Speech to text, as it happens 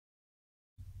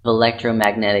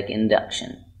Electromagnetic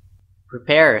induction.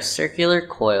 Prepare a circular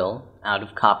coil out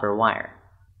of copper wire.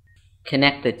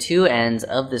 Connect the two ends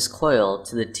of this coil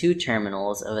to the two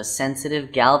terminals of a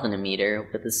sensitive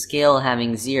galvanometer with a scale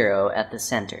having 0 at the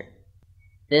center.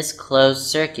 This closed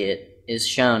circuit is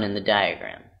shown in the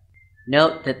diagram.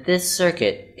 Note that this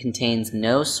circuit contains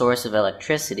no source of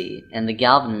electricity and the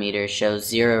galvanometer shows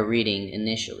 0 reading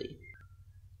initially.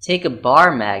 Take a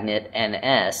bar magnet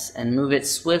NS and move it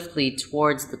swiftly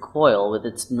towards the coil with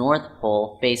its north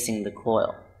pole facing the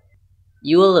coil.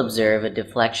 You will observe a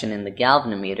deflection in the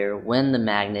galvanometer when the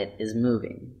magnet is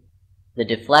moving. The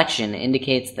deflection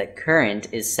indicates that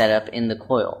current is set up in the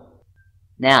coil.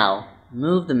 Now,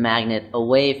 move the magnet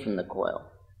away from the coil.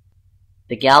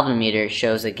 The galvanometer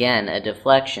shows again a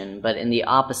deflection, but in the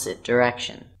opposite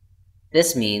direction.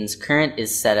 This means current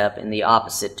is set up in the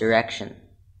opposite direction.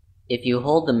 If you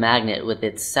hold the magnet with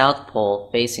its south pole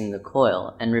facing the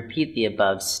coil and repeat the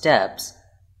above steps,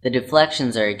 the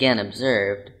deflections are again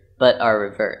observed, but are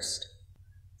reversed.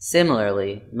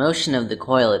 Similarly, motion of the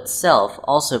coil itself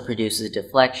also produces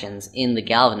deflections in the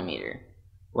galvanometer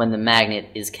when the magnet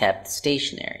is kept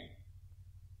stationary.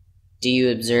 Do you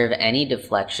observe any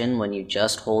deflection when you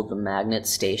just hold the magnet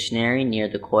stationary near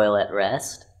the coil at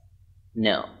rest?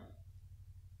 No.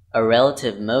 A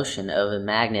relative motion of a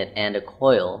magnet and a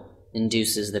coil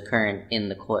induces the current in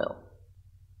the coil.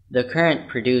 The current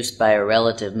produced by a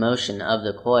relative motion of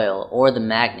the coil or the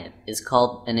magnet is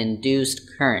called an induced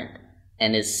current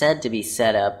and is said to be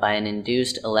set up by an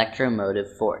induced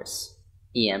electromotive force,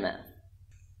 EMF.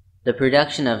 The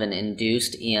production of an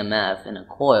induced EMF in a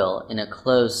coil in a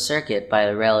closed circuit by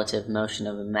the relative motion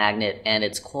of a magnet and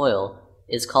its coil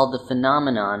is called the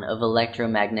phenomenon of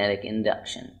electromagnetic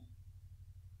induction.